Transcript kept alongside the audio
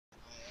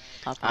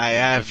I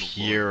have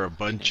here a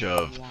bunch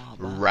of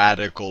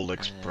radical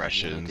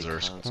expressions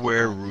or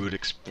square root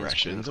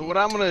expressions. And what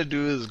I'm going to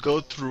do is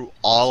go through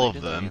all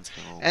of them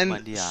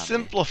and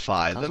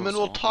simplify them. And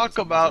we'll talk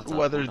about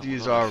whether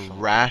these are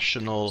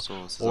rational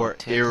or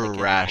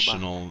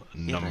irrational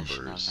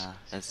numbers.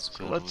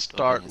 So let's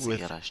start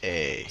with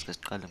A.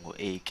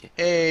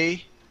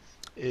 A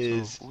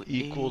is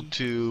equal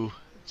to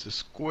the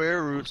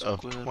square root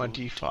of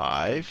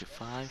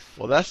 25.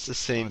 Well, that's the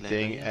same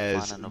thing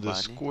as the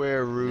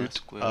square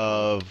root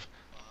of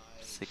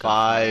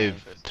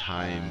 5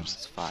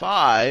 times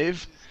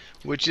 5,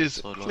 which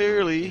is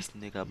clearly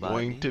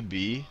going to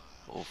be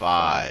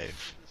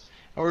 5.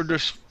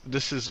 And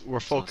we're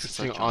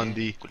focusing on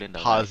the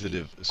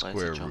positive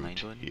square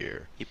root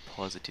here.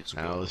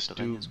 Now let's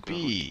do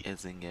B.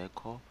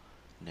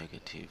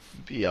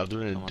 B, I'll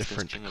do it in a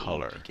different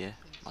color.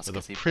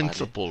 With a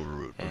principal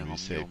root when we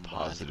say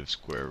positive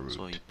square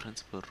root.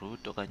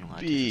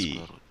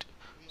 B.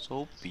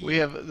 We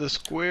have the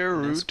square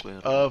root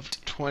of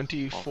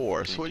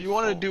 24. So what you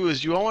want to do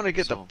is you want to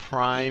get the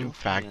prime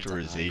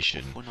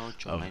factorization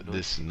of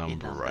this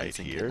number right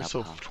here.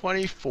 So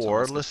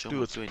 24, let's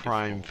do its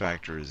prime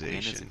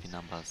factorization.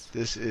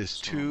 This is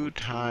 2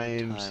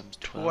 times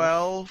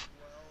 12.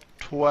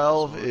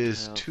 12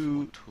 is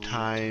 2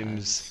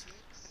 times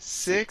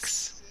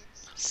 6.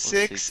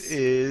 6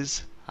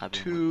 is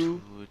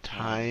 2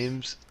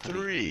 times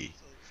 3.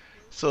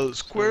 So the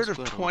square root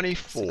of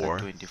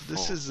 24,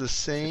 this is the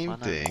same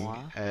thing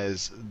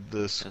as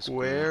the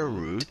square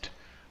root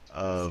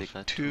of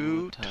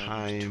 2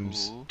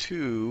 times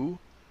 2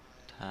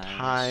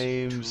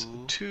 times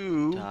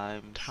 2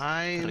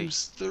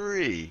 times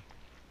 3.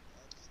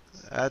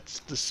 That's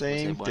the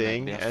same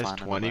thing as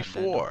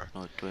 24.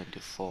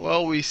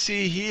 Well, we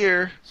see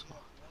here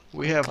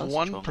we have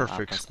one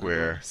perfect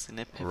square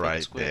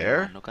right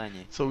there.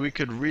 So we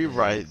could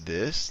rewrite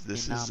this.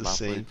 This is the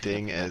same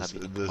thing as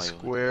the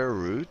square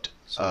root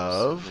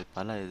of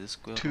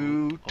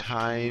 2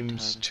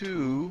 times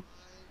 2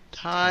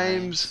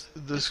 times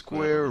the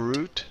square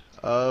root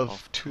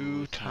of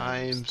 2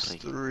 times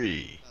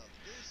 3.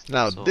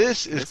 Now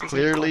this is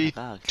clearly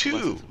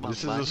 2.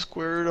 This is the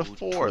square root of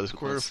 4. The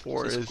square root of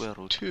 4 is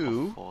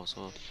 2.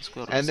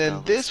 And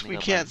then this we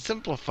can't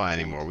simplify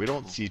anymore. We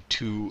don't see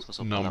two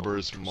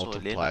numbers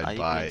multiplied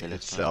by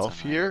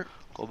itself here.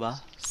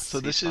 So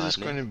this is just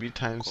going to be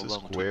times the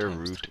square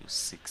root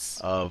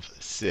of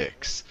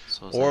 6.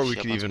 Or we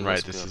could even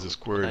write this as the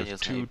square root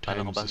of 2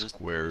 times the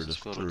square root of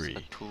 3.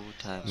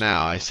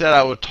 Now, I said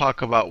I would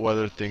talk about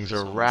whether things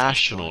are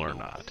rational or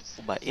not.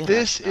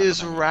 This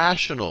is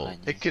rational.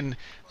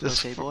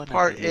 This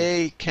part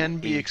A can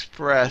be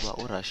expressed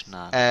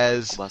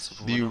as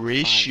the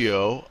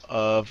ratio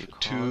of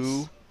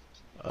two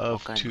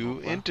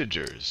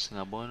integers,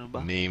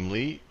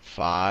 namely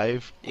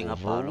 5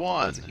 over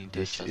 1.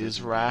 This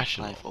is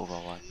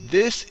rational.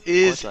 This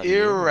is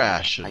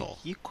irrational.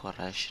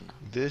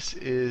 This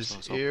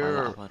is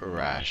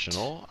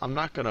irrational. I'm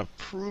not going to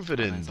prove it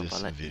in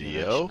this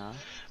video,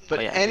 but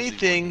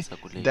anything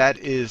that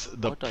is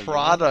the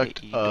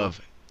product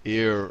of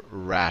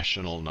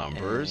irrational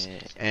numbers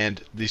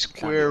and the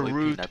square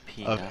root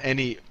of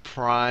any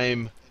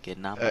prime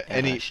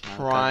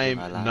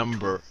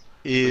number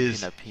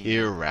is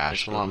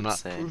irrational. I'm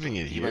not proving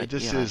it here.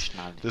 This is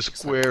the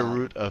square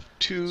root of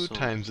 2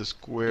 times the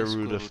square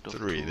root of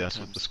 3. That's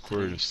what the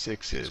square root of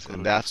 6 is.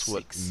 And that's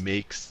what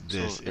makes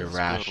this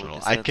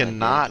irrational. I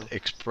cannot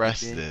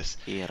express this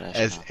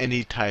as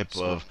any type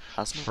of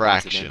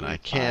fraction. I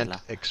can't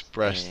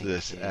express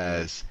this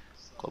as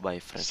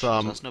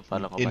some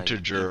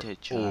integer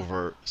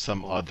over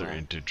some other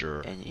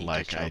integer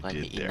like I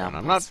did there. And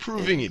I'm not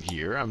proving it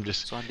here. I'm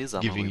just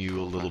giving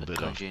you a little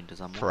bit of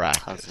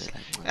practice.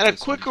 And a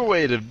quicker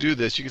way to do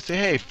this, you can say,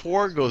 hey,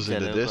 4 goes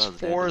into this.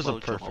 4 is a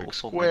perfect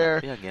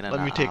square.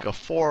 Let me take a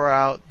 4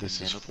 out. This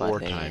is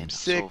 4 times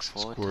 6.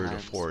 Square root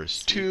of 4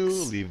 is 2.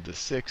 Leave the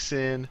 6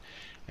 in.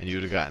 And you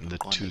would have gotten the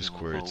 2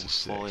 square roots of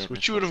 6,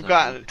 which you would have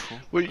gotten.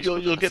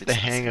 You'll get the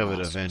hang of it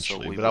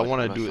eventually, but I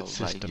want to do it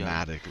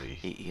systematically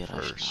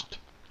first.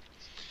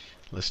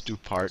 Let's do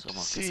part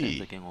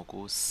C.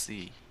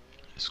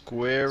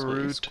 Square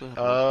root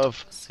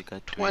of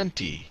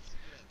 20.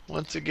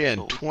 Once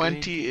again,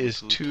 20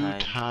 is 2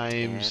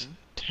 times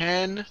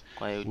 10,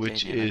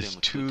 which is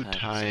 2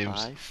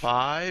 times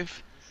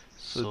 5.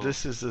 So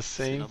this is the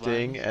same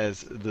thing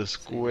as the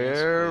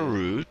square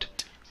root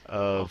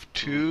of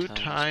 2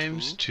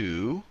 times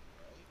 2,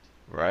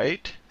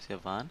 right,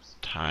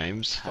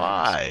 times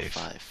 5.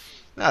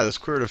 Now, the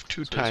square root of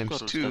 2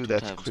 times 2,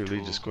 that's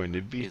clearly just going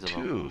to be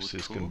 2. So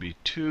it's going to be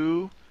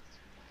 2.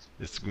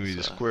 It's going to be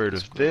the square root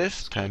of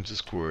this times the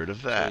square root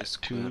of that.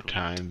 2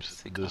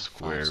 times the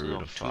square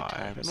root of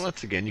 5. And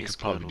once again, you could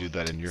probably do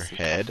that in your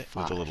head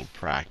with a little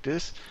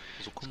practice.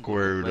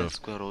 Square root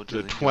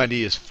of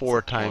 20 is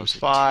 4 times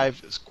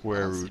 5.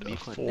 Square root of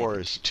 4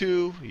 is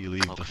 2. You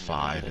leave the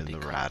 5 in the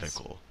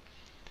radical.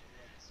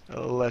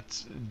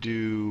 Let's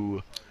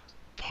do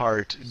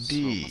part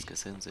D.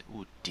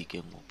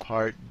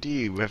 Part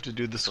D, we have to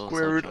do the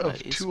square root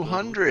of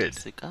 200.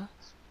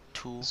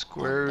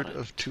 Square root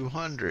of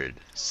 200.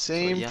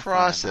 Same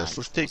process.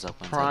 Let's take the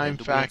prime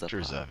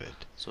factors of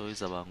it. So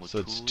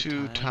it's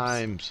 2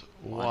 times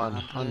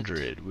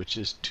 100, which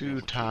is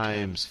 2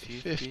 times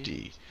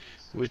 50,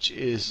 which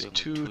is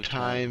 2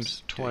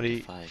 times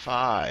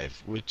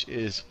 25, which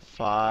is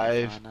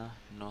 5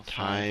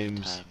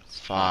 times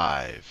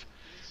 5.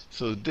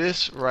 So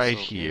this right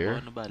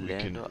here, we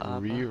can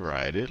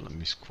rewrite it. Let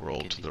me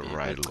scroll to the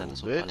right a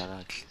little bit.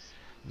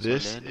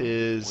 This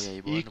is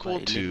equal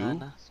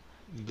to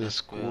the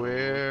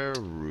square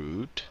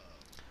root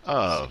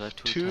of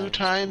 2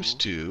 times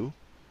 2,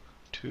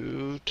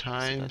 2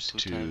 times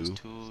 2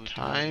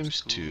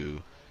 times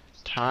 2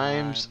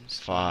 times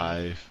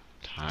 5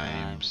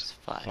 times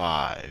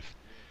 5.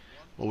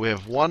 Well, we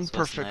have one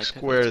perfect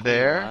square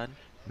there,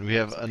 and we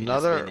have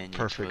another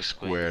perfect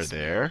square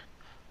there.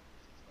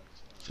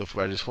 So if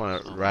I just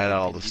want to write out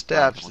all the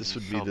steps, this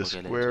would be the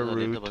square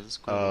root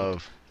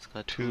of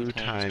 2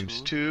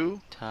 times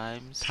 2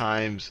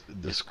 times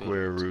the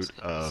square root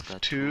of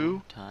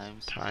 2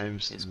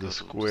 times the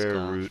square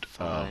root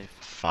of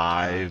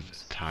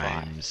 5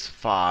 times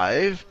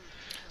 5.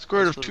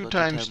 Square root of 2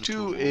 times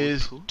 2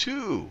 is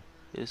 2.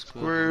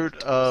 Square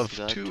root of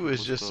 2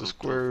 is just the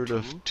square root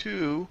of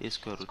 2.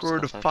 Square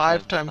root of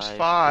 5 times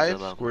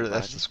 5,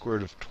 that's the square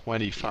root of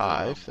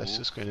 25. That's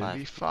just going to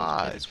be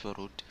 5.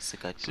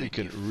 So you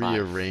can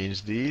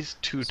rearrange these.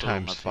 2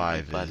 times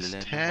 5 is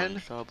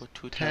 10.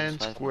 10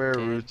 square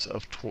roots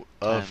of 2.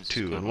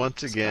 And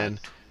once again,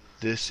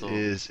 this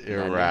is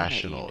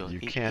irrational. You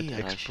can't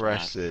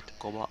express it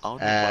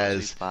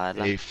as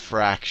a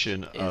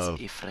fraction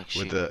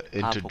with an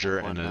integer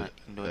and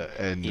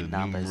the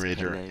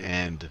numerator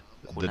and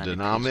the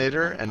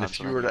denominator. And if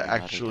you were to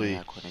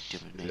actually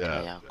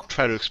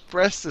try to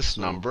express this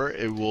number,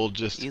 it will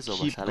just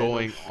keep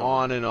going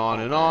on and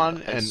on and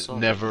on and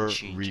never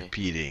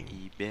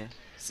repeating.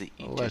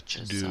 Let's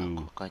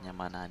do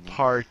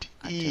part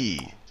E.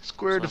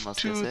 Square root of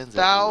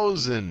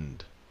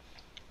 2,000.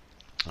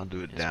 I'll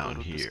do it down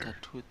here.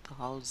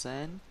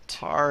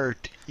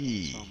 Part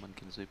E.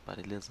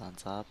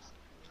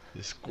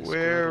 The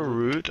square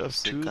root of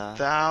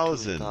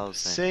 2,000.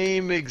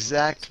 Same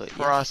exact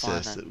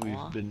process that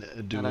we've been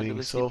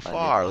doing so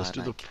far. Let's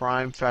do the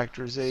prime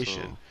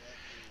factorization.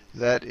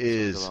 That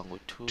is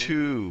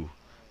 2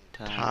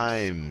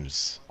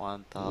 times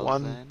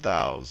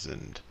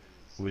 1,000,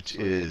 which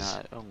is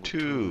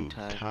 2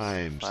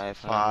 times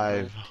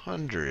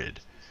 500,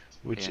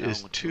 which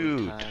is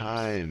 2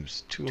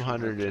 times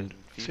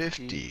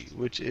 250,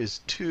 which is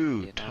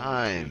 2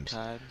 times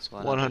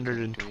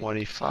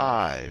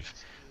 125,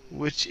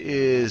 which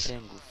is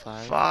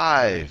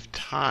 5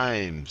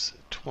 times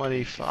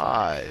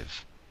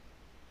 25,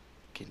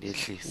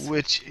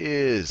 which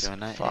is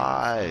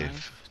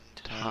 5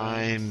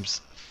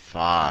 times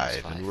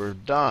 5. And we're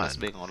done.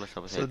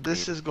 So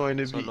this is going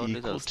to be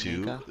equal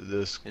to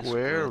the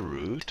square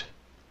root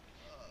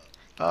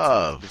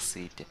of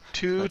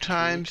 2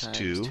 times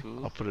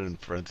 2, I'll put it in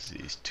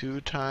parentheses,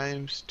 2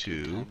 times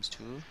 2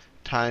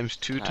 times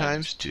 2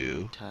 times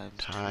 2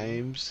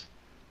 times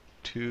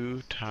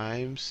 2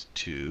 times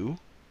 2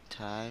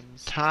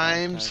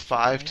 times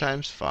 5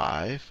 times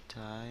 5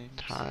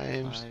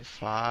 times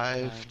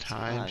 5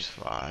 times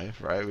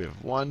 5, right? We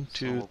have 1,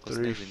 2,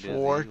 3,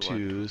 4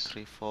 2's,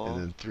 and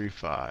then 3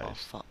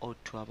 5s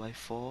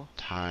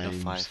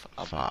times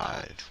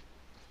 5.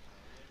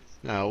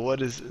 Now,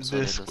 what is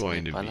this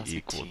going to be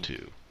equal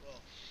to?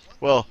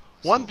 Well,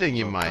 one thing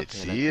you might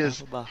see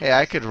is, hey,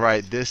 I could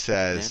write this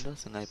as,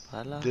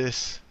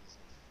 this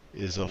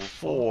is a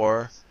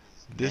 4,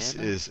 this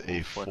is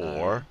a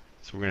 4,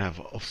 so we're going to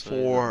have a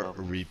 4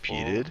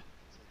 repeated.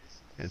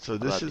 And so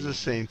this is the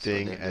same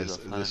thing as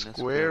the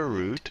square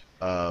root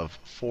of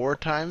 4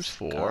 times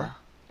 4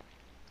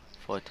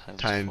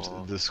 times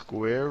the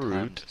square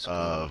root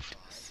of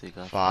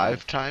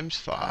 5 times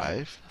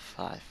 5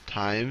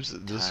 times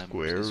the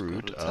square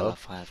root of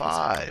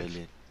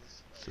 5.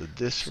 So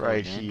this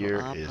right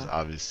here is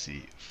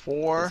obviously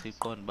 4.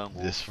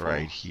 This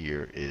right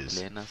here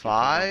is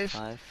 5.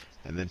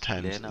 And then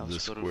times the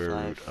square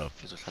root of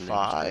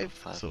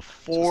 5. So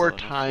 4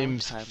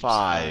 times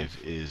 5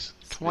 is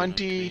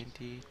 20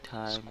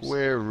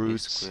 square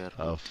roots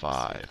of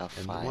 5.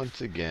 And once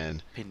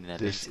again,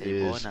 this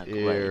is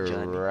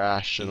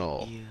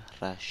irrational.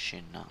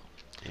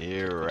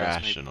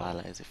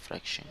 Irrational.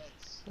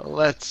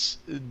 Let's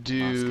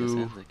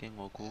do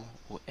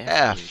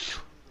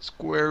F.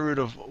 Square root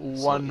of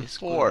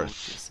 1/4.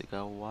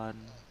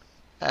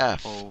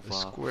 F. The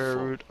square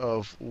root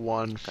of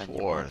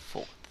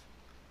 1/4.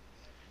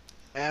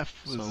 F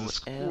was the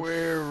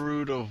square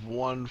root of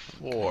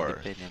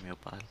 1/4.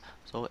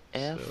 So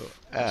F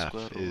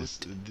is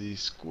the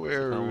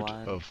square root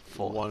of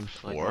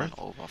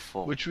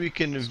 1/4, which we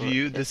can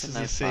view. This is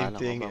the same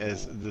thing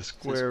as the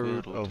square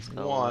root of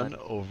 1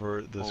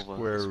 over the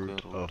square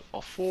root of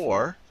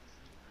 4,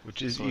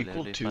 which is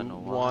equal to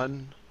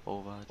 1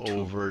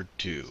 over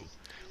 2.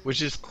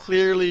 which is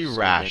clearly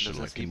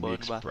rational. It can be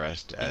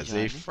expressed as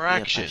a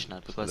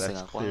fraction. So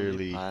that's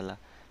clearly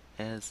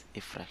as a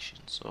fraction.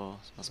 So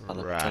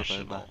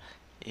rational.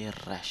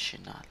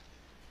 Irrational.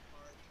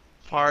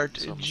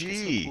 Part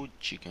G.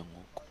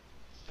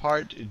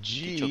 Part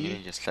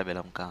G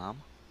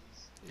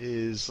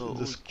is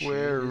the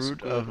square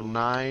root of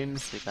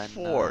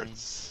 9/4.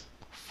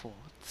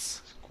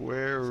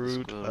 Square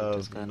root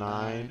of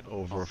 9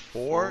 over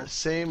 4.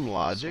 Same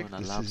logic.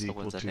 This is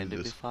equal to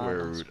the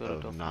square root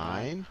of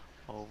 9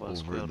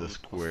 over the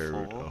square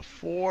root of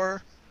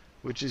 4,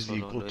 which is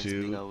equal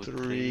to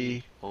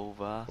 3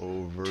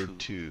 over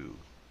 2.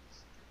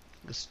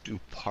 Let's do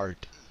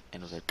part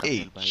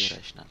H.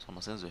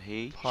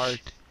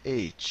 Part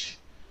H.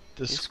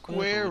 The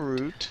square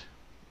root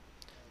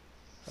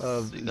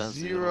of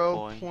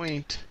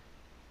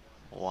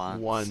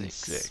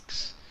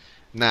 0.16.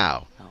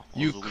 Now,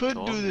 you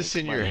could do this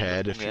in your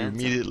head if you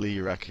immediately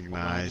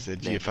recognize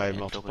that if I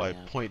multiply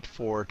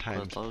 0.4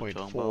 times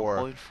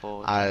 0.4,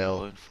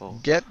 I'll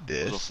get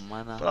this.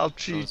 But I'll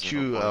treat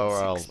you,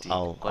 or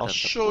I'll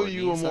show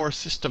you a more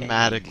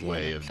systematic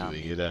way of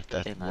doing it if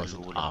that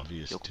wasn't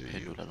obvious to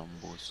you.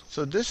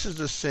 So this is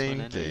the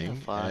same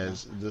thing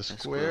as the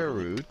square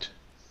root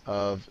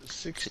of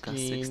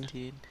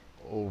 16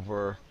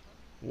 over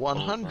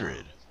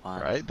 100,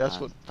 right? That's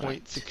what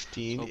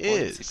 0.16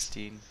 is.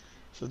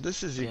 So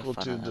this is equal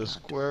to the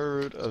square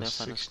root of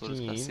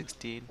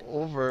 16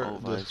 over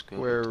the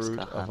square root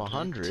of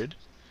 100,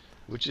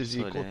 which is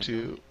equal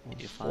to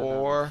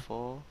 4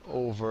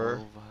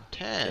 over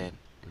 10,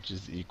 which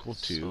is equal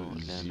to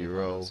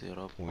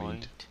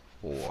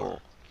 0.4.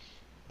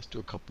 Let's do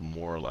a couple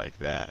more like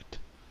that.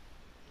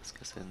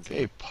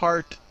 Okay,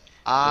 part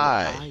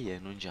I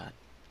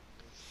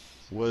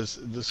was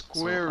the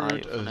square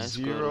root of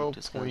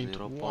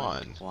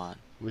 0.1,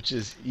 which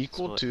is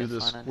equal to the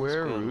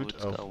square root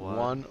of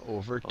 1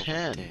 over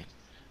 10,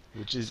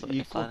 which is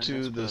equal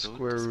to the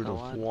square root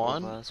of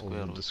 1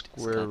 over the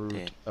square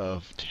root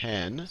of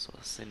 10,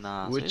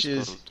 which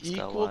is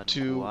equal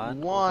to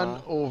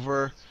 1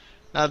 over,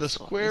 now the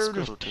square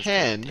root of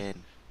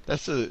 10,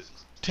 that's a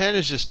 10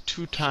 is just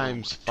 2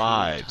 times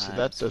 5, so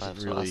that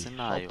doesn't really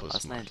help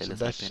us much. So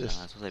that's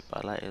just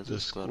the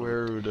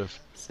square root of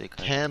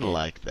 10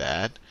 like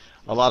that.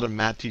 A lot of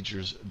math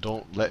teachers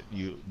don't like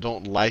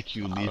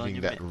you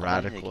leaving that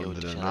radical in the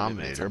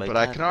denominator, but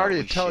I can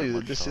already tell you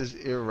that this is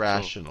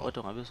irrational.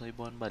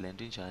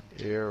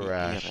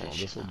 Irrational.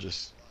 This will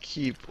just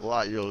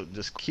you'll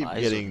just keep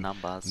getting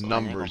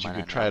numbers. You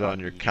can try it on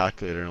your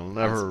calculator and it'll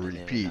never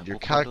repeat. Your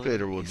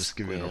calculator will just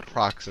give you an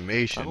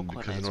approximation,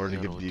 because in order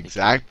to give the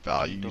exact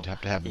value, you'd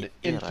have to have an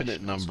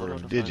infinite number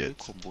of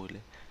digits.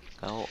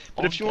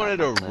 But if you wanted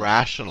to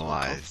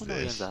rationalize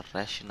this,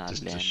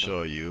 just to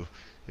show you,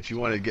 if you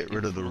want to get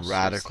rid of the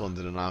radical in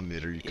the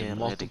denominator, you can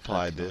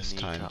multiply this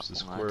times the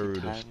square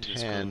root of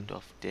 10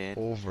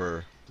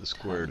 over the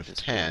square root of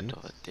 10,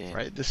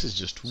 right? This is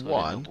just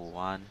 1.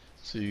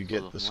 So you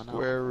get the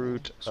square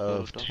root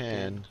of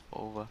 10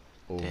 over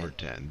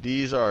 10.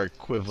 These are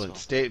equivalent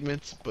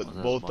statements, but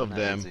both of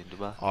them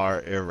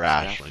are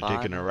irrational. You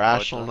take an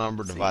irrational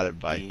number, divide it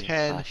by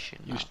 10,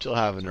 you still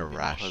have an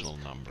irrational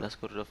number.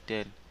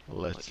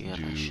 Let's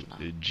do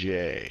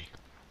J.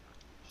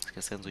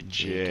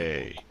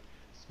 J.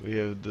 We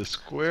have the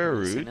square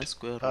root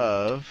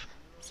of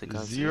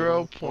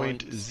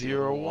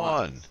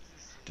 0.01.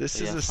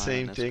 This is the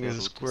same thing as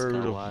the square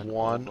root of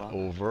 1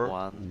 over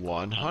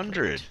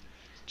 100,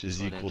 which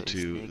is equal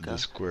to the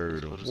square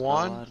root of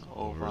 1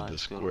 over the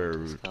square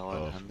root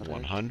of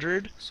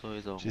 100,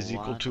 which is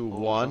equal to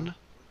 1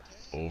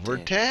 over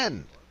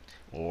 10,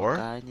 or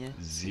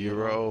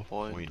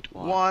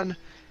 0.1.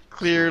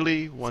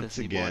 Clearly, once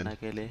again,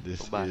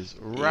 this is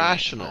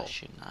rational.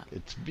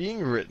 It's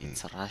being written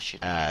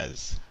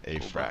as a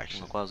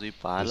fraction.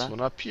 This one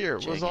up here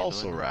was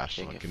also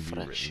rational. It can be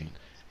written,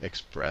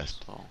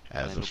 expressed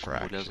as a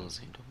fraction.